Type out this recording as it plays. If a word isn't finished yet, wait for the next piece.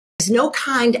There's no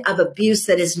kind of abuse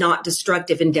that is not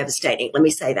destructive and devastating. Let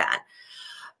me say that.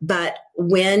 But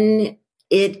when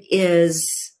it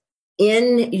is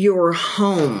in your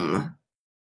home,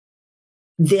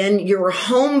 then your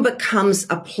home becomes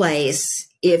a place,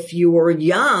 if you're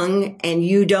young and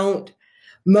you don't,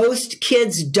 most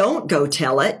kids don't go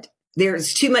tell it.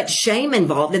 There's too much shame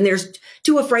involved, and there's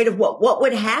too afraid of what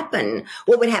would happen.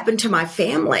 What would happen to my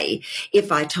family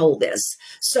if I told this?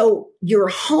 So your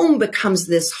home becomes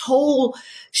this whole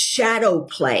shadow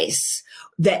place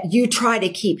that you try to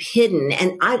keep hidden.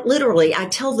 And I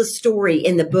tell the story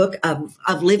in the book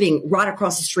of living right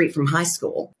across the street from high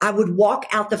school. I would walk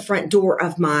out the front door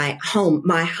of my home.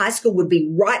 My high school would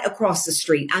be right across the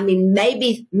street. I mean,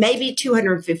 maybe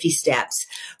 250 steps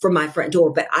from my front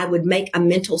door, but I would make a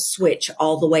mental switch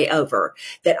all the way over,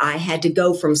 that I had to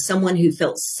go from someone who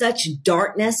felt such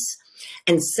darkness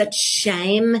and such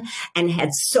shame and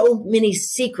had so many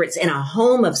secrets in a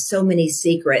home of so many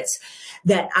secrets,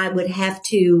 that I would have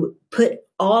to put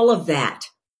all of that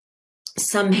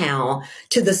somehow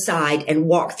to the side and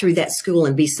walk through that school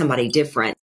and be somebody different.